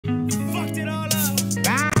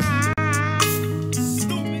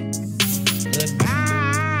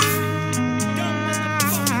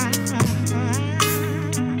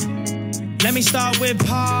Let me start with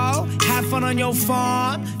Paul. Have fun on your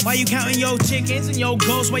farm. Why you counting your chickens and your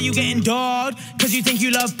ghosts? Why you getting dogged? Cause you think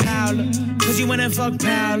you love Paula. Cause you went and fucked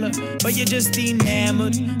Paula. But you're just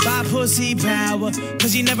enamored by pussy power.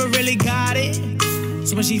 Cause you never really got it.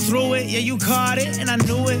 So when she threw it, yeah, you caught it. And I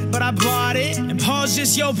knew it, but I bought it. And Paul's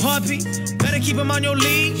just your puppy. Better keep him on your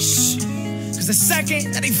leash. Cause the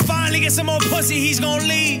second that he finally gets some more pussy, he's gonna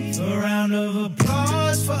leave. A round of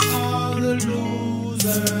applause for all the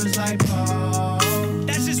losers like Paul.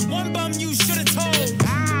 That's just one bum you should've told.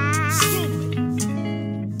 Stupid.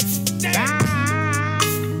 Damn.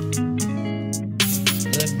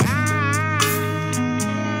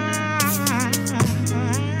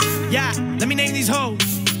 Yeah, let me name these hoes.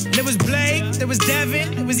 There was Blake, there was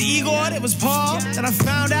Devin, there was Igor, there was Paul. Then I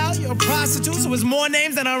found out you're a prostitute, so it was more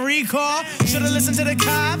names than I recall. Should've listened to the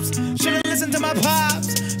cops, should've listened to my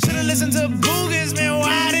pops, should've listened to Boogers, man,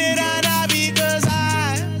 why did I not? Because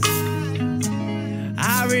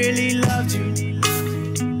I really loved you.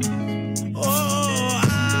 Oh,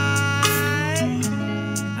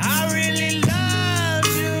 I really loved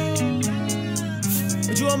you.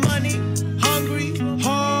 But you are money hungry,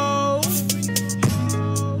 hoe.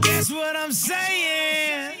 Guess what I'm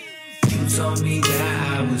saying? You told me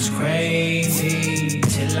that I was crazy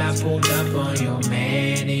till I pulled up on your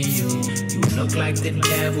man and you look like the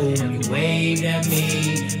devil when you waved at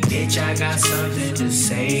me. Bitch, I got something to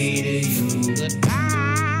say to you. Goodbye.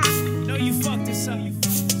 No, you fucked this up.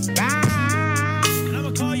 Goodbye. And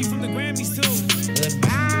I'ma call you from the Grammys too.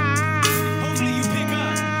 Goodbye. Hopefully you pick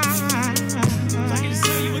up. So I can just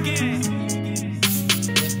tell you again.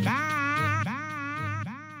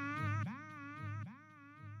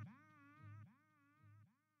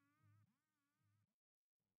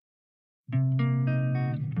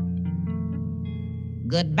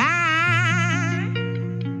 Goodbye.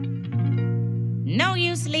 No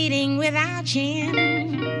use leading without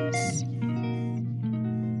chance.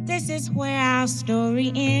 This is where our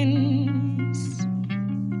story ends.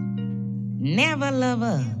 Never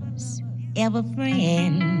lovers, ever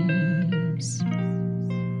friends.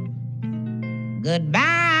 Goodbye.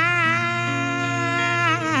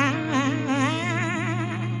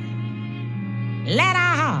 Let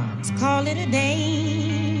our hearts call it a day.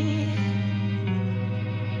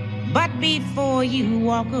 But before you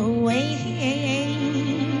walk away,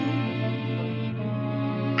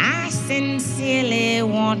 I sincerely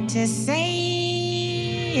want to say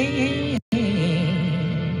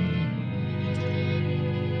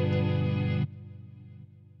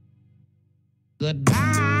goodbye.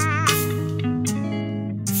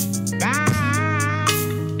 Bye.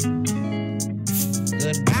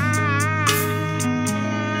 Goodbye.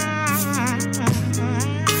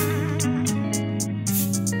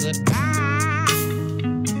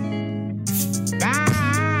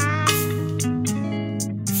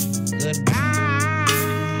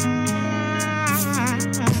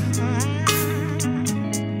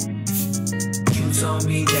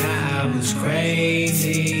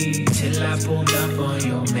 Crazy till I pulled up on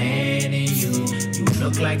your man and you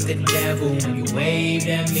look like the devil when you waved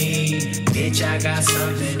at me. Bitch, I got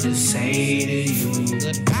something to say to you.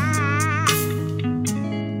 Goodbye.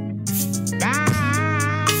 Bye.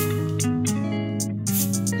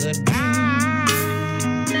 Goodbye.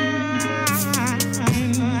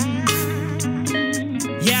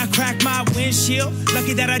 Yeah, I cracked my windshield.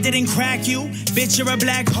 Lucky that I didn't crack you. Bitch, you're a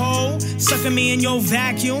black hole, sucking me in your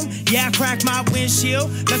vacuum. Yeah, I cracked my windshield.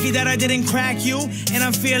 Lucky that I didn't crack you. And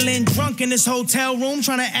I'm feeling drunk in this hotel room,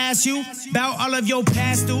 trying to ask you about all of your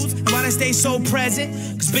past dudes and why they stay so present.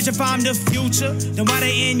 Cause bitch, if I'm the future, then why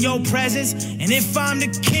they in your presence? And if I'm the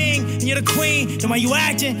king and you're the queen, then why you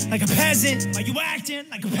acting like a peasant? Why you acting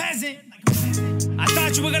like a peasant? I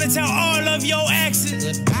thought you were gonna tell all of your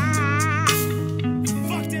exes. Goodbye.